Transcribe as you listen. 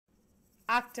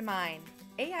Octomine,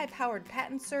 AI-powered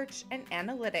patent search and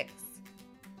analytics.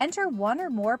 Enter one or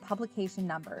more publication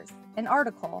numbers, an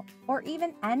article, or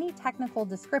even any technical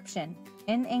description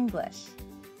in English.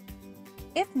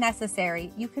 If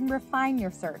necessary, you can refine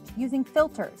your search using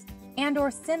filters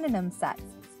and/or synonym sets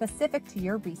specific to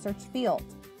your research field.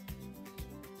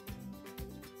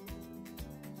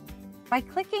 By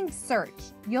clicking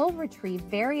Search, you'll retrieve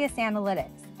various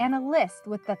analytics and a list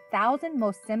with the 1,000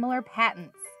 most similar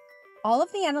patents. All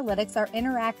of the analytics are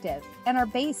interactive and are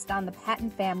based on the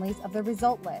patent families of the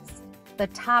result list. The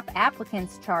top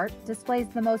applicants chart displays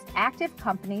the most active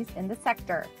companies in the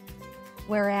sector,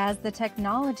 whereas the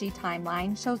technology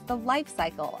timeline shows the life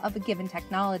cycle of a given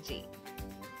technology.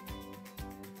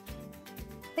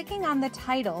 Clicking on the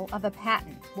title of a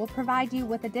patent will provide you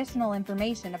with additional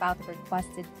information about the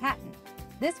requested patent.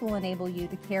 This will enable you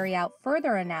to carry out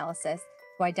further analysis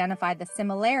to identify the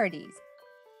similarities.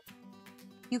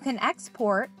 You can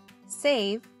export,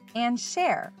 save, and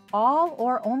share all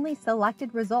or only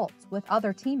selected results with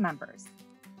other team members.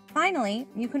 Finally,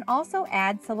 you can also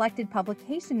add selected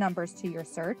publication numbers to your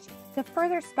search to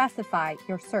further specify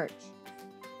your search.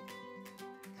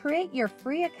 Create your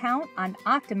free account on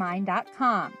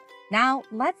Octomine.com. Now,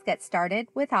 let's get started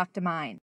with Octomine.